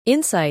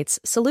Insights,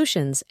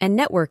 solutions, and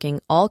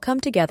networking all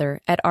come together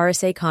at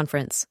RSA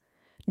Conference.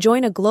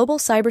 Join a global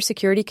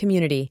cybersecurity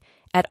community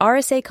at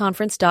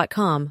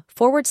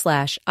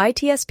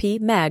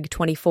rsaconference.com/ITSP Mag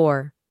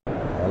 24.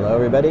 Hello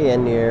everybody,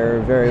 and you're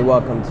very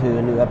welcome to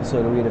a new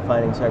episode of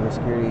Redefining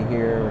Cybersecurity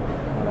here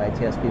on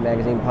ITSP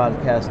Magazine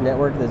Podcast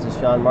Network. This is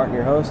Sean Martin,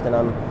 your host, and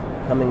I'm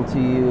coming to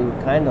you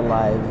kind of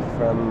live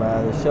from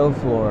the show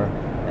floor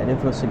at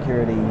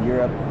Infosecurity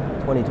Europe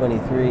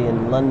 2023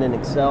 in London,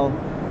 Excel.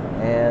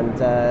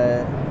 And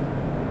I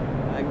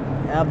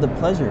have the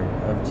pleasure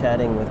of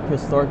chatting with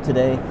Chris Thorpe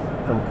today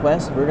from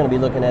Quest. We're going to be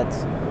looking at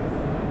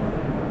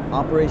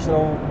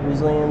operational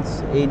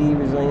resilience, AD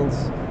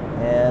resilience,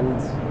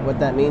 and what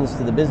that means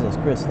to the business.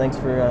 Chris, thanks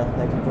for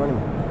joining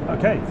me.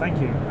 Okay, thank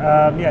you.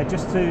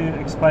 Just to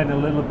explain a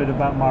little bit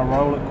about my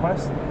role at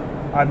Quest,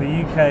 I'm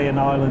the UK and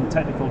Ireland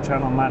technical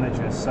channel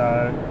manager.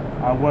 So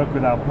I work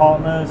with our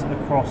partners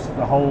across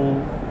the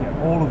whole,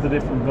 all of the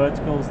different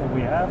verticals that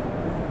we have,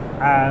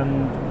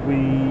 and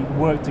we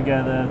work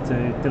together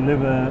to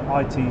deliver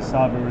IT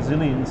cyber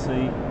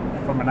resiliency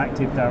from an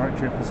Active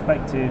Directory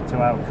perspective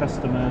to our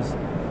customers.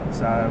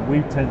 So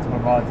we tend to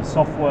provide the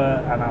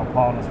software, and our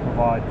partners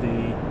provide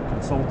the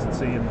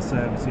consultancy and the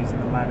services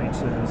and the managed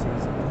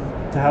services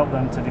to help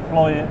them to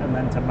deploy it and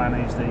then to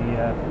manage the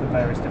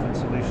various different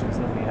solutions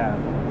that we have.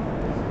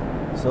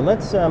 So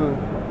let's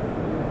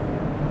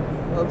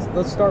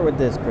start with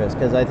this, Chris,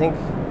 because I think,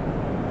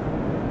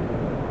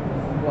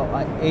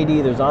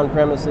 AD, there's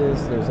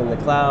on-premises, there's in the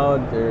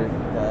cloud, there's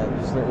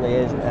certainly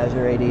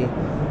Azure AD.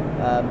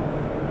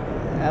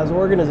 As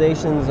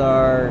organizations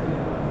are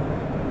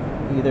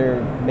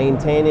either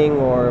maintaining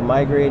or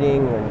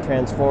migrating or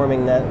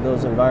transforming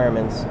those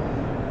environments,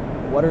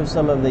 what are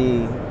some of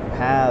the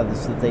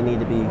paths that they need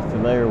to be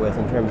familiar with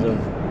in terms of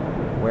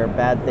where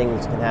bad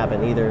things can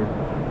happen, either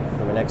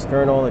from an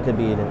external, it could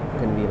be an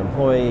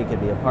employee, it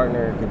could be a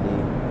partner, it could be...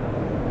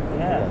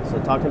 So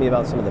talk to me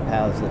about some of the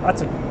paths.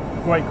 That's a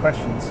great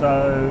question.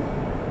 So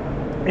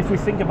if we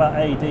think about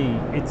AD,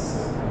 it's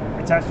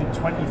actually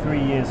 23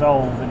 years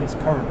old in its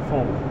current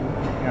form.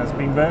 There's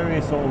been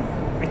various sort of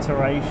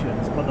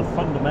iterations, but the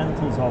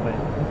fundamentals of it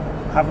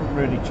haven't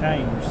really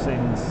changed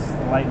since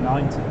the late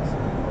 90s.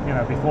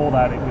 Before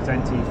that it was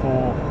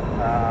NT4,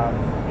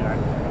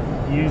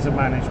 user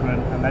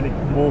management, and then it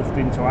morphed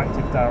into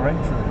Active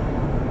Directory.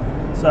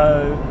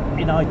 So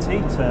in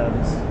IT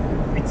terms,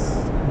 it's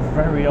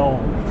very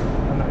old,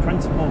 and the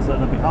principles that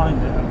are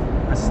behind it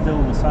are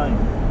still the same.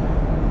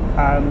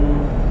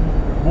 And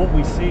what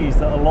we see is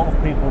that a lot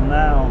of people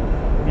now,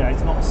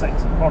 it's not a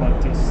sexy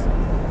product,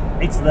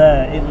 it's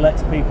there, it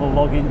lets people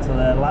log into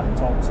their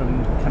laptops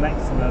and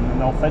connects to them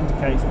and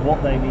authenticates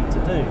what they need to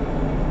do.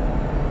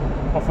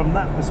 But from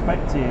that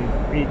perspective,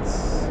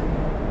 it's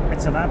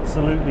an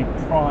absolutely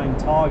prime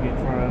target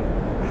for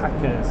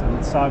hackers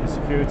and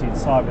cybersecurity and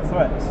cyber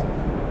threats.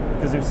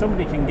 Because if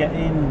somebody can get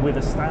in with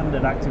a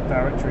standard Active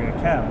Directory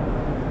account,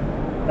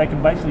 they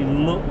can basically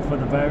look for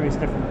the various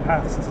different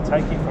paths to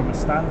take it from a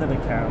standard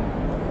account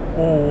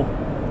or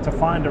to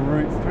find a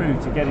route through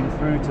to getting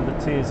through to the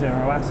tier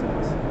 0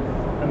 assets.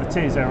 And the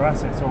tier 0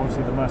 assets are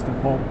obviously the most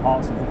important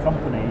parts of the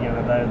company.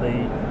 They're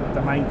the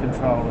domain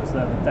controllers,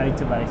 they're the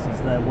databases,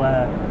 they're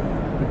where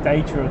the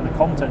data and the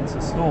contents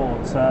are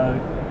stored. So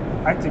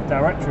Active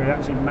Directory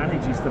actually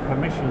manages the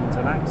permissions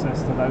and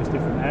access to those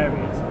different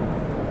areas.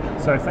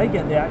 So if they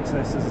get the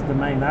access as a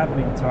domain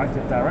admin to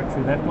Active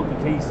Directory, they've got the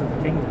keys to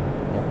the kingdom.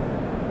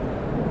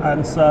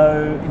 And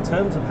so in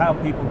terms of how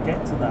people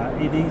get to that,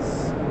 it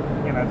is,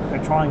 they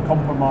try and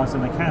compromise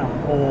an account,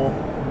 or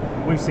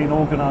we've seen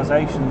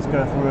organisations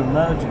go through a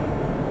merger,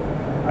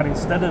 and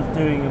instead of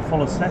doing a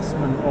full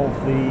assessment of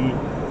the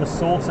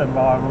source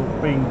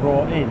environment being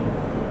brought in,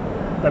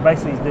 they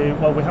basically do,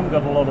 we haven't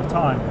got a lot of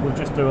time, we'll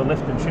just do a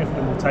lift and shift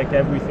and we'll take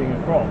everything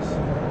across.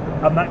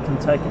 And that can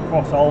take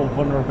across old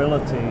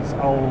vulnerabilities,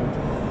 old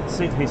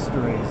SID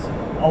histories,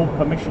 old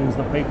permissions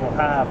that people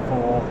have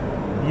for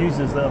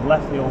users that have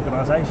left the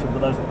organisation,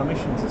 but those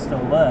permissions are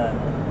still there.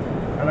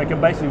 And they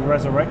can basically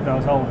resurrect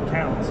those old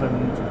accounts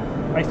and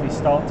basically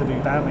start to do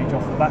damage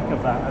off the back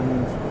of that.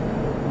 And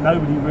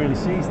nobody really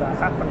sees that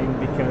happening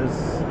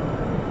because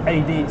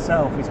AD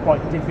itself is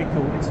quite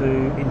difficult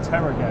to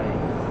interrogate.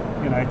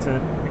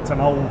 It's an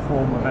old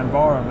form of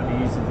environment. He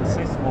uses the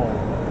sysmall,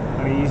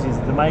 and he uses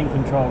the domain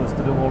controllers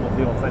to do all of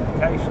the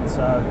authentication.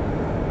 So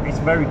it's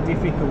very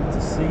difficult to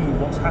see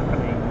what's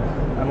happening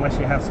unless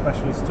you have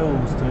specialist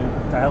tools to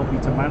help you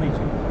to manage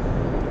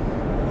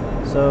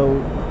it.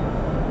 So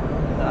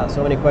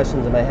many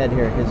questions in my head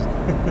here, because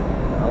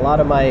a lot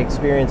of my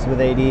experience with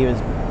AD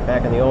was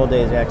back in the old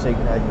days. I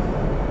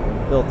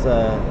built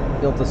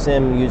a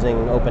SIM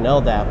using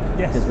OpenLDAP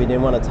because we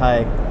didn't want to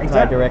tie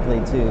directly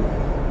to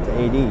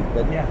AD.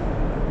 But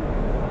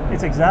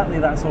it's exactly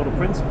that sort of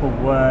principle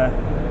where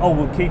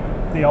we'll keep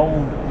the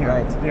old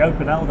the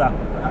OpenLDAP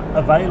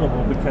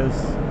available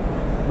because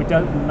we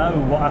don't know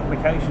what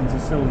applications are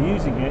still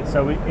using it.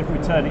 So if we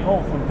turn it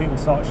off and people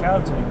start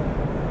shouting,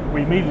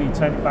 we immediately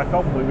turn it back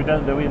on. We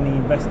don't do any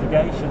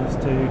investigation as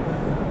to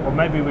or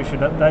maybe we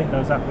should update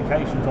those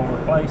applications or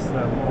replace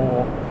them,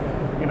 or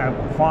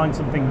find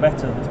something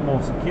better that's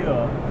more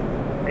secure.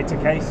 It's a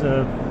case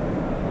of,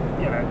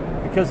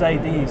 because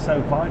AD is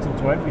so vital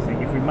to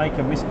everything, if we make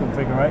a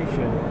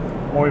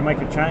misconfiguration or we make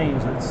a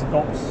change that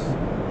stops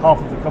half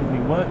of the company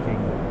working,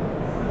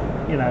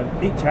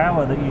 each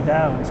hour that you're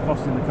down is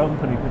costing the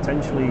company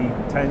potentially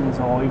tens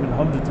or even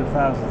hundreds of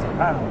thousands of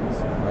pounds,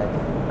 right.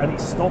 And it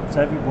stops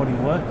everybody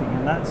working,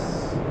 and that's,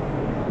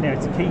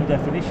 it's a key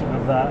definition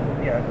of that.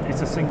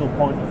 It's a single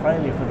point of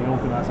failure for the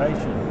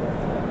organisation.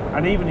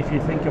 And even if you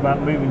think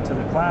about moving to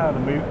the cloud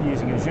and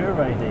using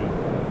Azure AD,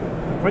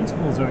 the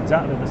principles are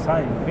exactly the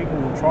same. People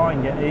will try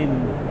and get in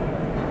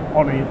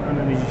on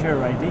an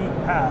Azure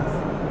AD path,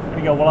 and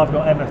you go, well, I've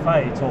got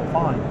MFA, it's all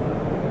fine.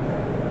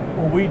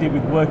 What we did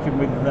with working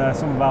with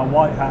some of our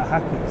white hat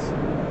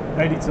hackers,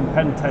 they did some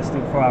pen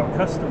testing for our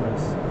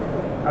customers,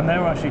 and they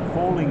were actually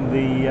calling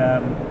the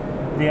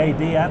AD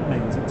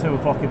admins at 2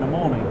 o'clock in the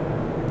morning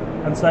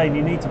and saying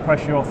you need to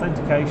press your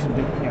authentication,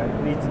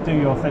 you need to do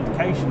your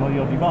authentication on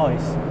your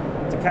device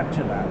to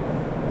capture that.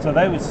 So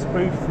they would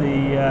spoof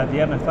the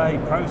MFA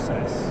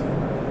process.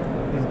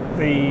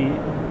 The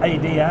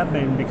AD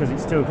admin, because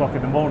it's 2 o'clock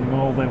in the morning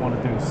and all they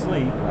want to do is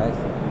sleep,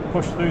 right.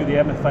 Push through the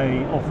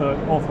MFA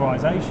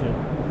authorization,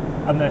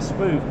 and their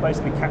spoof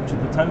basically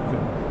captured the token.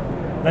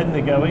 Then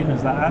they go in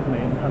as that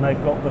admin and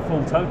they've got the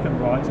full token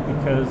rights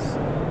because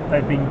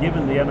they've been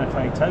given the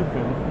MFA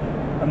token,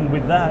 and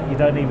with that you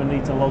don't even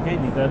need to log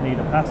in, you don't need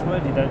a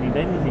password, you don't need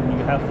anything,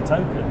 you have the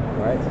token.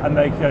 Right. And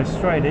they go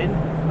straight in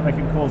and they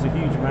can cause a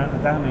huge amount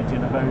of damage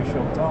in a very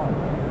short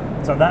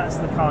time. So that's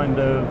the kind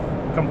of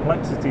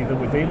complexity that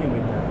we're dealing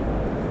with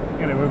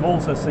now. We've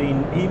also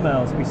seen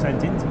emails be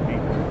sent into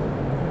people,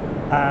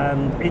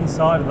 and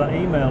inside of that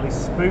email is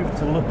spoofed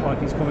to look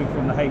like it's coming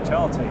from the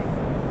HR team.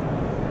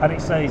 And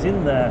it says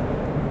in there,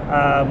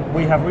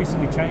 we have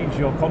recently changed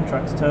your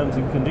contract's terms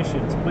and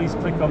conditions. Please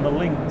click on the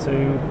link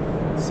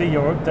to see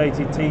your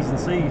updated T's and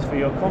C's for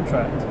your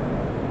contract.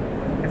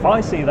 If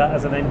I see that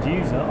as an end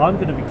user, I'm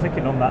going to be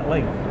clicking on that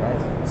link.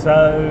 Right.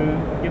 So,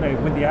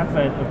 with the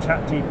advent of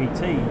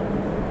ChatGPT,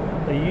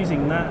 they're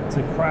using that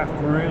to craft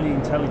really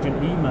intelligent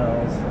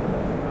emails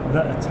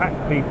that attack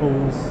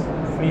people's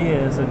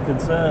fears and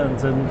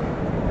concerns. And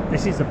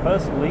this is a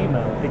personal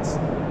email. It's,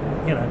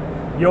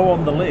 you're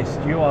on the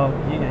list. Your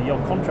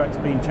contract's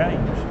been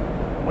changed.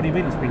 What do you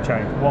mean it's been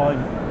changed? Why?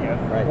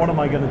 Right. What am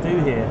I going to do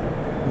here?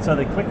 And so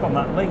they click on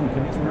that link,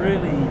 and it's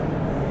really,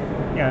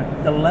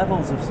 the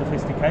levels of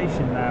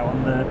sophistication now,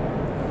 and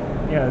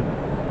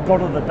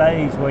gone are the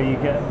days where you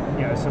get,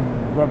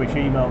 some rubbish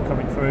email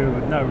coming through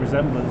with no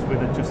resemblance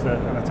with just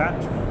an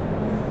attachment.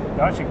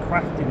 They're actually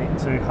crafting it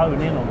to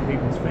hone in on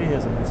people's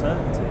fears and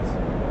uncertainties,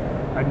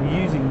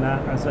 and using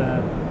that as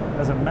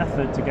a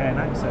method to gain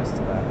access to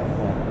that.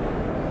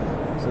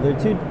 Yeah. So there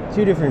are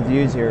two different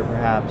views here,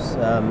 perhaps.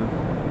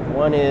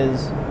 One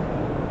is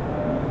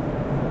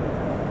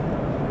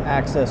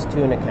access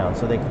to an account.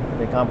 So they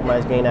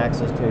compromise, gain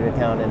access to an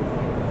account,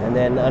 and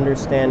then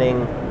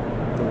understanding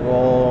the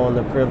role and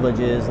the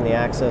privileges and the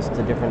access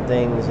to different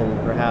things, and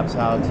perhaps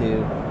how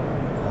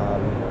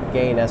to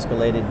gain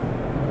escalated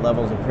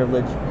levels of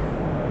privilege.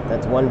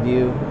 That's one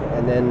view.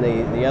 And then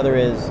the other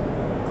is,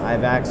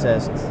 I've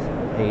accessed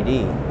AD.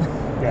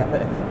 Yeah.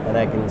 And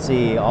I can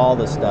see all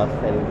the stuff,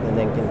 and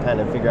then can kind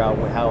of figure out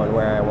how and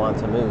where I want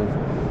to move.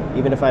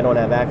 Even if I don't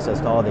have access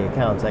to all the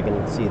accounts, I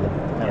can see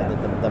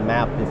the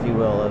map, if you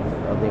will,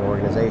 of the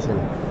organization.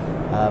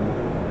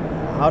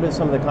 How do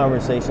some of the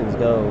conversations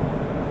go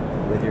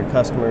with your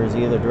customers,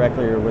 either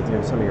directly or with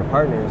some of your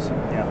partners,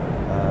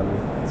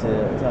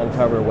 to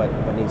uncover what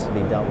needs to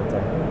be dealt with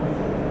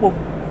there? Well,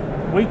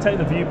 we take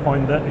the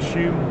viewpoint that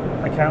assume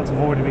accounts have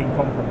already been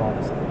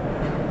compromised.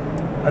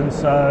 And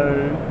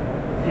so,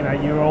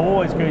 you're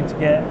always going to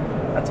get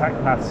attack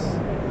paths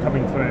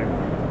coming through.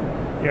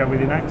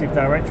 Within Active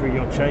Directory,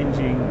 you're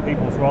changing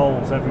people's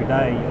roles every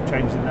day, you're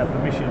changing their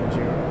permissions.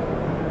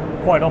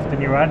 Quite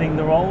often you're adding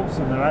the roles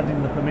and they're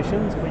adding the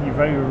permissions, but you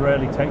very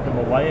rarely take them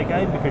away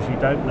again because you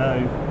don't know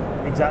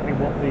exactly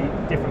what the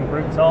different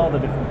groups are, the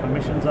different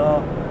permissions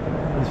are.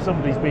 And if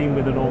somebody's been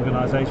with an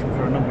organisation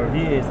for a number of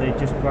years, they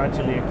just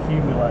gradually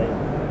accumulate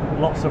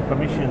lots of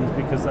permissions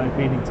because they've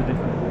been into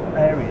different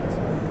areas.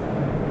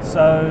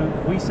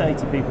 So we say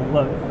to people,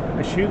 look,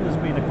 assume there's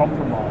been a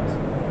compromise.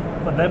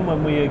 But then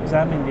when we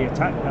examine the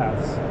attack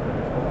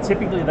paths,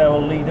 typically they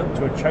will lead up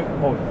to a choke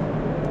point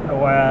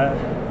where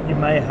you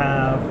may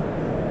have,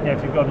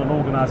 if you've got an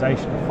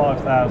organisation of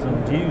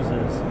 5,000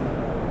 users,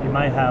 you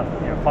may have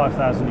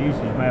 5,000 users,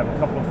 you may have a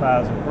couple of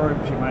thousand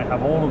groups, you may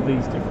have all of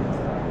these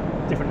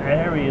different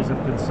areas of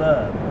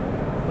concern,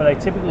 but they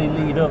typically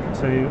lead up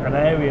to an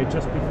area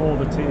just before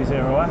the tier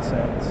 0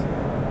 assets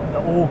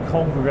that all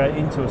congregate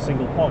into a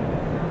single point.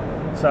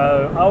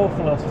 So our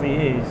philosophy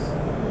is,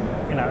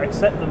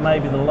 accept that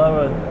maybe the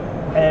lower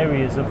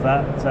areas of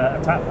that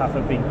attack path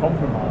have been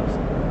compromised,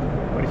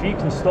 but if you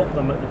can stop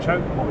them at the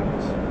choke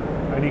points,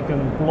 and you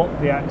can block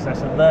the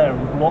access at there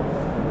and block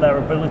their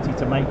ability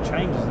to make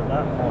changes at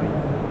that point,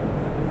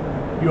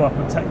 you are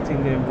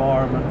protecting the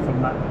environment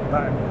from that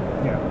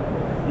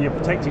you're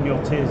protecting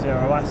your tier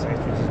 0 assets,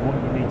 which is what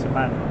you need to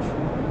manage.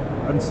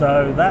 And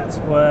so that's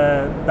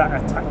where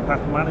that attack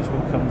path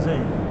management comes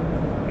in.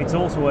 It's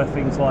also where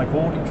things like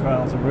audit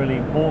trails are really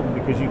important,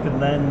 because you can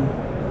then,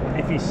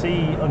 if you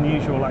see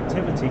unusual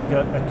activity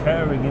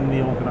occurring in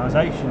the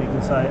organisation, you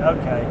can say,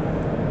 okay,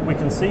 we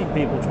can see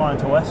people trying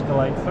to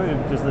escalate through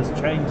because there's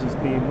changes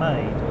being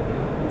made.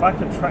 If I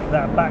can track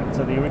that back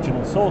to the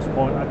original source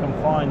point, I can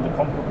find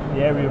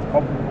the area of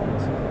compromise.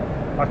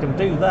 If I can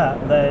do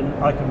that, then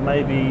I can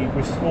maybe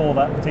restore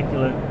that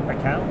particular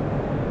account,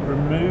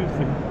 remove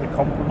the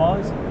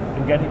compromise,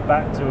 and get it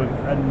back to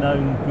a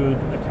known good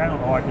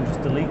account, or I can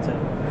just delete it.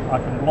 I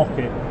can block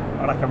it,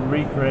 and I can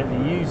recreate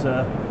the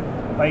user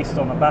based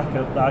on a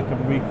backup that I can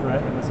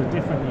recreate them as a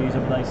different user,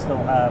 but they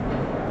still have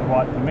the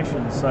right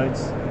permissions. So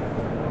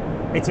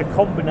it's a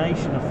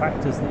combination of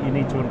factors that you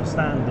need to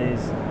understand.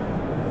 Is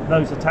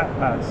those attack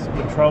paths,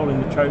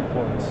 controlling the choke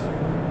points,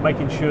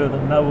 making sure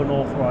that no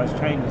unauthorized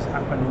changes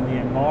happen in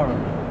the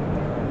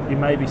environment. You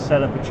maybe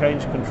set up a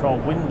change control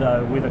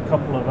window with a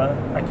couple of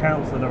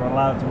accounts that are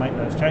allowed to make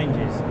those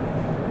changes.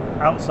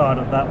 Outside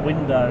of that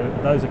window,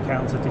 those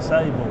accounts are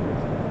disabled,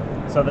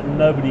 so that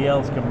nobody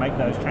else can make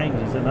those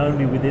changes, and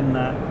only within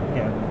that,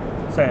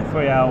 say a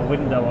 3-hour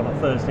window on a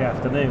Thursday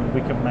afternoon,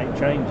 we can make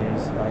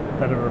changes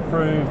that are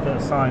approved, that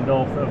are signed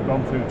off, that have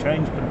gone through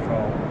change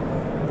control.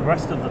 The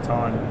rest of the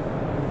time,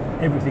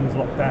 everything's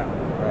locked down.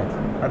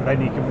 Right. And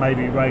then you can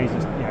maybe raise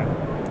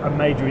a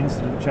major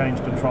incident change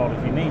control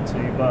if you need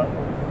to, but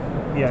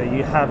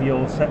you have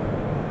your set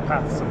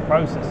paths and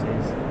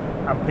processes,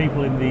 and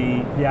people in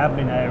the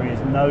admin areas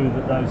know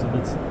that those are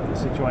the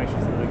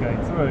situations that they're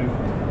going through,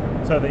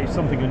 so that if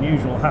something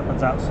unusual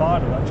happens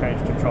outside of that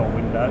change control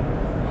window,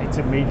 it's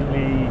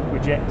immediately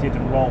rejected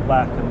and rolled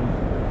back,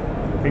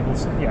 and people,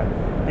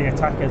 the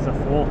attackers are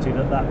thwarted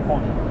at that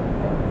point.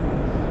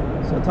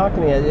 So talk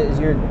to me, as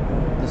you're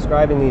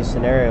describing these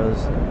scenarios,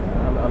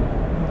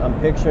 I'm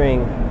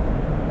picturing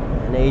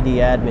an AD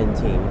admin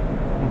team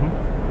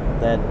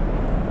that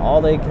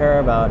all they care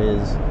about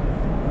is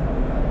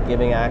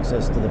giving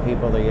access to the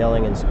people they're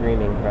yelling and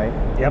screaming, right?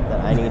 Yep.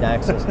 That I need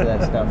access to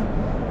that stuff.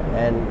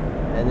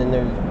 And then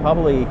there's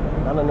probably,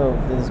 I don't know,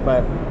 this is what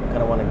I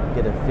kind of want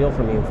to get a feel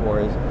from you for,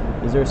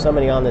 is there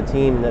somebody on the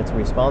team that's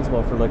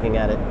responsible for looking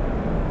at it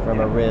from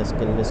a risk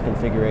and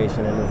misconfiguration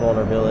and a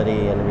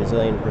vulnerability and a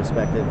resilient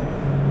perspective?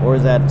 Or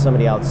is that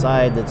somebody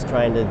outside that's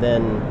trying to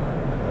then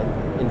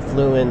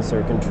influence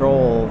or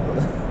control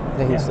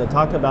things? Yeah. So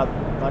talk about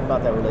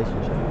that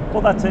relationship.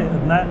 Well, that's it,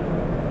 and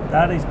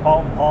that is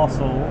part and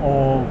parcel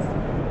of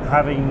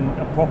having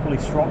a properly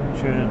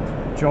structured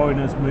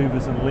joiners,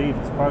 movers, and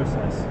leavers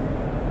process.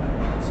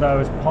 So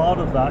as part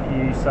of that,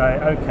 you say,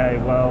 okay,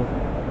 well,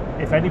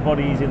 if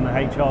anybody is in the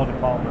HR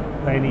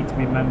department, they need to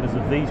be members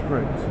of these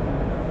groups.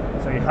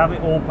 So you have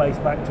it all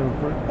based back to a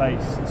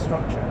group-based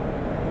structure.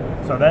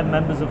 So they're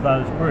members of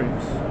those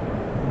groups.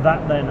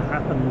 That then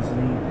happens,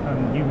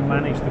 and you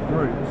manage the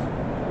groups,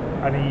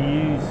 and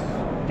you use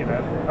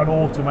an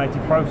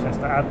automated process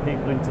to add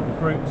people into the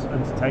groups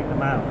and to take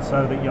them out,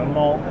 so that you're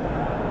not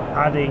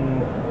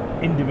adding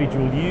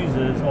individual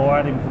users or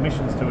adding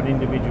permissions to an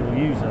individual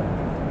user.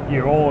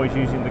 You're always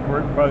using the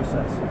group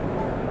process.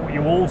 What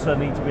you also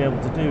need to be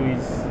able to do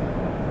is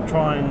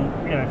try and,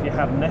 if you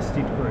have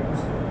nested groups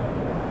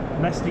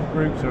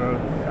are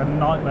a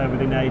nightmare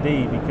within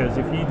AD, because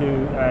if you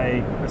do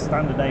a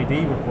standard AD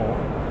report,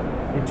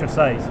 it just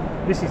says,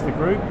 this is the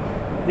group,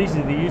 these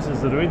are the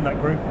users that are in that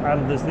group,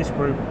 and there's this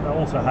group that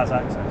also has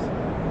access.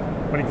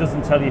 But it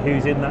doesn't tell you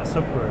who's in that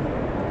subgroup.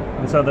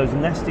 And so those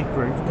nested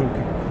groups can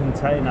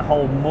contain a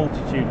whole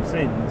multitude of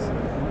sins,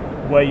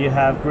 where you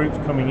have groups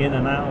coming in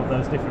and out of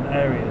those different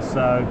areas.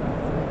 So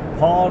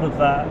part of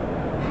that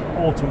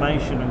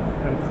automation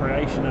and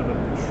creation of a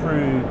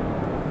true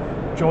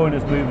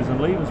joiners, movers, and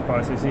leavers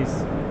process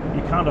is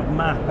you kind of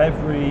map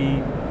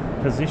every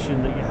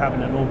position that you have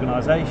in an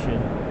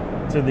organisation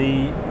to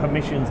the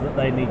permissions that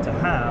they need to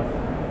have,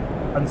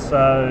 and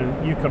so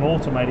you can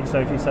automate it. So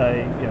if you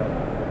say,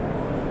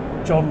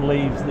 John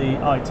leaves the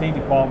IT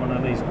department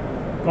and he's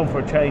gone for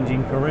a change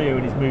in career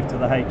and he's moved to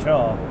the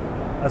HR,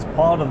 as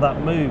part of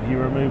that move, you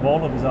remove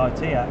all of his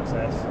IT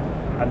access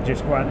and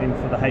just grant him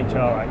for the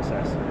HR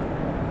access.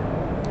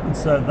 And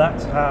so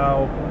that's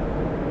how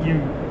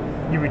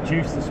you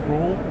reduce the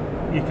sprawl,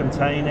 you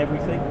contain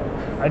everything,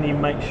 and you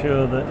make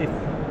sure that if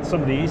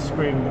somebody is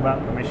screaming about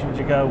permissions,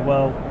 you go,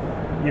 well,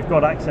 you've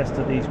got access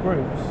to these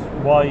groups,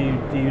 why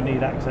do you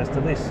need access to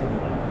this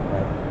suddenly?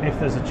 Right. If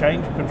there's a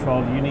change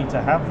control, you need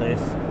to have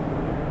this,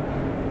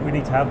 we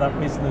need to have that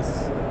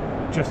business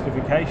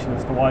justification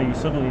as to why you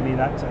suddenly need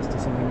access to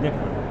something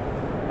different.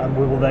 And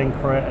we will then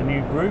create a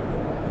new group,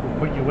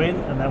 we'll put you in,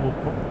 and then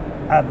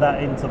we'll add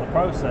that into the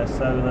process,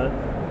 so that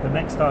the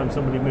next time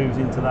somebody moves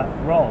into that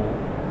role,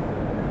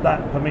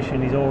 that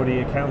permission is already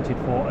accounted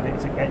for and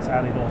it gets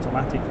added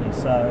automatically.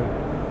 So,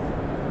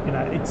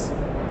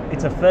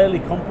 it's a fairly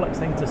complex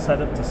thing to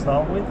set up to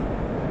start with,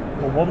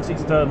 but once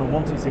it's done and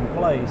once it's in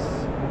place,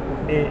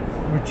 it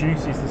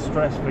reduces the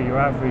stress for your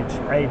average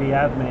AD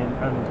admin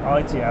and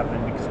IT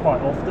admin, because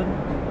quite often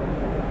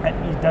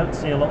you don't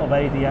see a lot of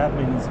AD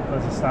admins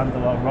as a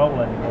standalone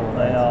role anymore.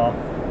 They are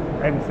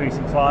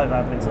M365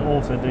 admins that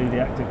also do the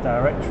Active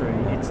Directory.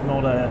 It's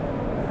not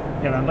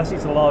unless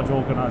it's a large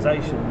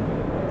organisation,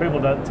 people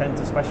don't tend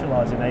to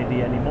specialise in AD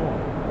anymore.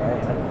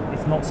 Right.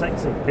 It's not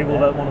sexy. People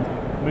don't want to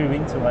move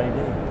into AD.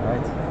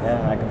 Right.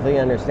 Yeah, I completely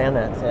understand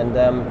that. And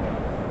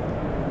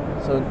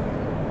so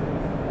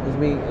as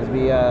we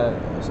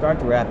start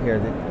to wrap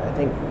here, I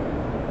think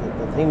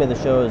the theme of the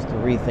show is to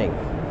rethink,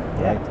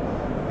 right?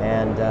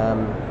 And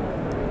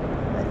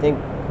I think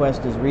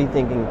Quest is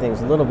rethinking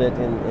things a little bit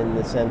in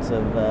the sense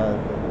of the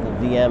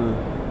VM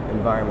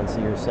environments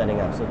that you're setting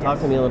up. So talk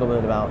to me a little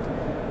bit about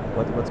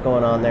what's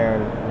going on there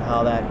and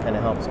how that kind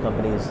of helps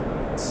companies.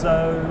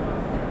 So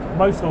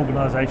most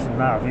organisations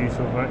now have used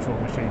a virtual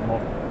machine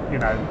model. You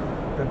know,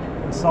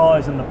 the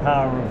size and the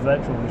power of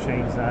virtual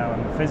machines now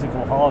and the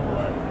physical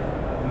hardware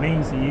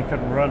means that you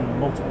can run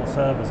multiple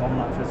servers on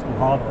that physical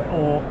hardware,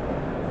 or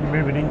you're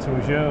moving into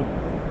Azure,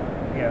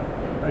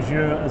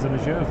 Azure as an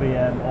Azure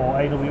VM, or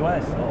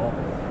AWS, or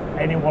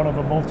any one of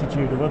a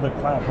multitude of other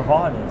cloud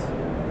providers.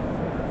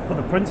 But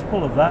the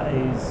principle of that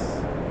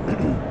is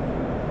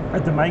a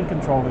domain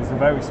controller is a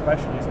very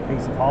specialist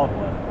piece of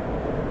hardware,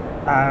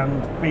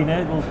 and being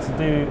able to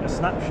do a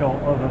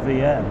snapshot of a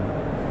VM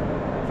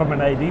from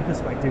an AD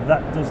perspective,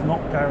 that does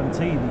not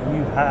guarantee that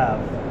you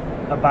have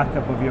a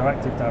backup of your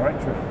Active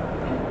Directory.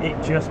 It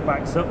just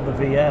backs up the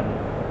VM.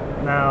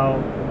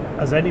 Now,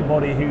 as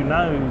anybody who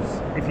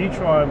knows, if you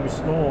try and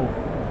restore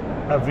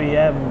a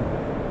VM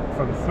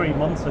from 3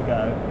 months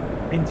ago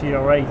into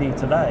your AD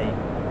today,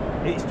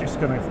 it's just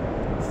going to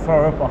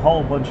throw up a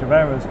whole bunch of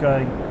errors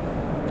going,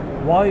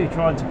 why are you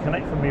trying to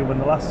connect from me when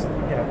the last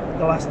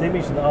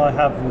image that I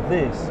have with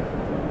this,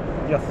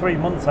 you're 3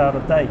 months out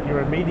of date,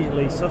 you're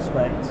immediately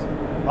suspect,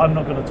 I'm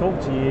not going to talk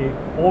to you,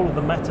 all of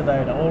the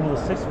metadata, all of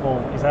the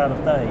sysvol is out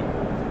of date.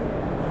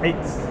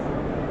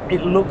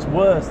 It looks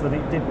worse than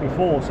it did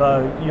before,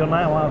 so you're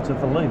now out of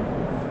the loop.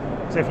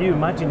 So if you're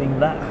imagining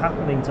that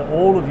happening to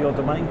all of your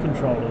domain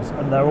controllers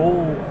and they're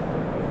all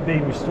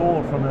being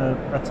restored from a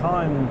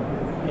time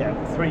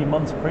 3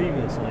 months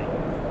previously,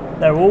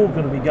 they're all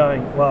going to be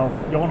going, well,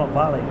 you're not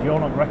valid, you're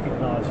not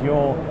recognised,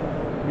 you're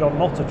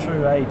not a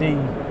true AD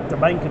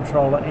domain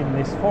controller in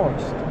this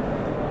forest,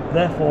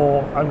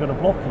 therefore I'm going to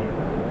block you.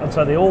 And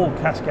so they all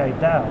cascade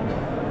down.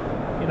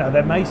 You know,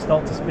 they may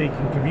start to speak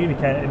and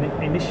communicate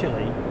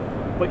initially,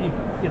 but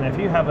if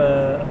you have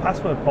a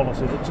password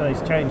policy that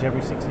says change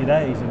every 60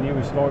 days and you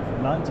restore it for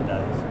 90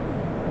 days,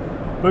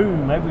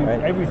 boom,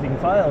 everything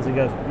fails. It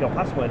goes, your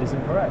password is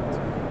incorrect.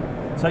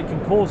 So it can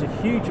cause a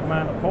huge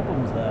amount of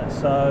problems there.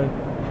 So,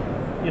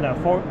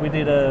 we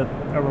did a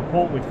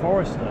report with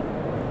Forrester,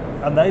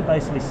 and they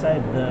basically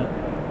said that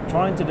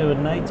trying to do a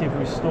native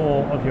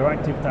restore of your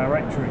Active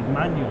Directory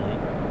manually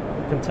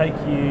can take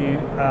you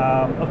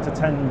up to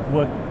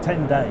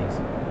 10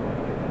 days.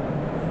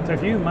 So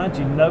if you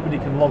imagine nobody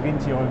can log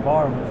into your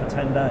environment for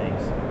 10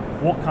 days,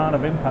 what kind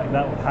of impact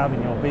that would have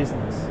in your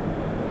business?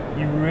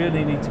 You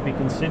really need to be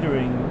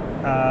considering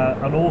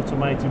an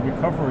automated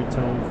recovery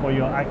tool for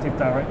your Active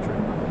Directory,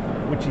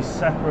 which is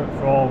separate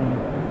from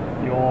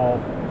your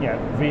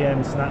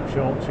VM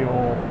snapshots,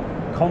 your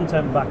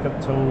content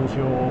backup tools,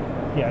 your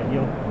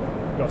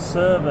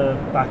server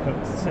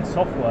backup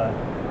software,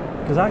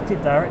 because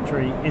Active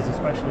Directory is a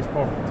specialist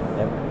product,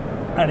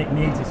 and it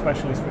needs a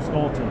specialist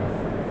restore tool.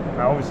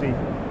 Now, obviously,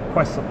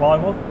 Quest supply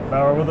one. There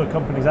are other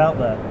companies out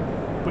there,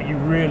 but you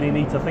really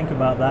need to think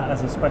about that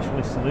as a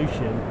specialist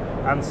solution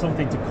and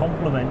something to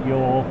complement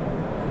your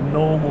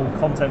normal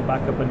content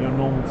backup and your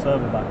normal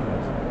server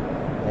backups.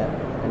 Yeah,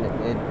 and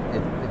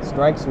it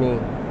strikes me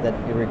that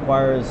it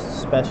requires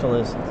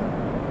specialist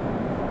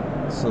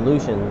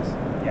solutions.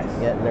 Yes.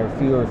 Yet there are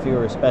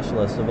fewer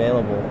specialists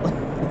available.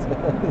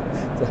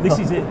 This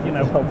is it.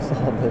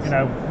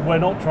 We're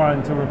not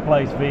trying to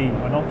replace Veeam.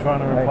 We're not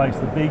trying to replace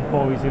the big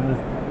boys in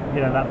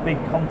that big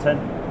content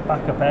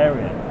backup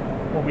area.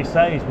 What we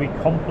say is we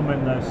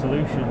complement those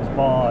solutions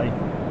by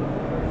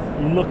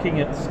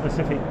looking at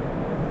specific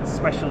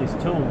specialist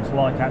tools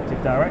like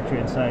Active Directory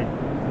and say,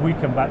 we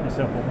can back this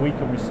up, and we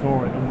can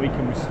restore it, and we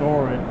can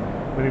restore it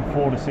within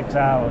 4 to 6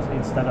 hours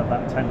instead of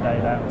that 10-day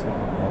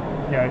downtime.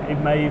 It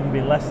may even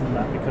be less than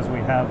that because we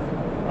have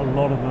a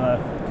lot of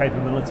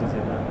capabilities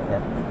in there.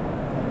 Yeah.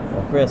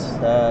 Well, Chris,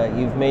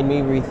 you've made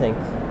me rethink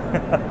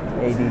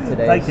AD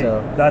today. Thank you.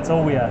 So that's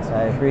all we ask.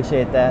 I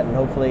appreciate that, and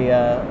hopefully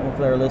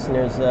our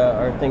listeners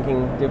are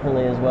thinking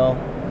differently as well.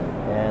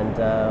 And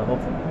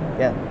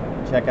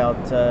check out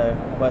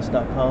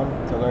quest.com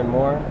to learn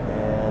more,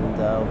 and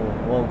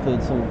we'll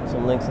include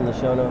some links in the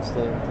show notes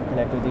to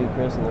connect with you,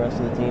 Chris, and the rest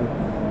of the team.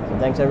 So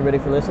thanks everybody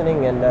for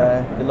listening, and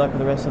good luck with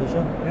the rest of the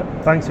show.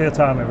 Yep. Thanks for your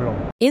time,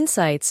 everyone.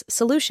 Insights,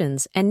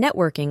 solutions, and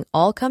networking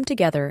all come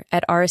together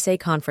at RSA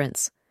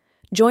Conference.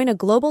 Join a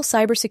global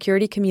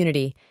cybersecurity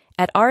community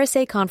at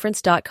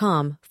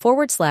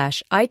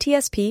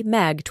rsaconference.com/ITSP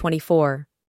Mag 24.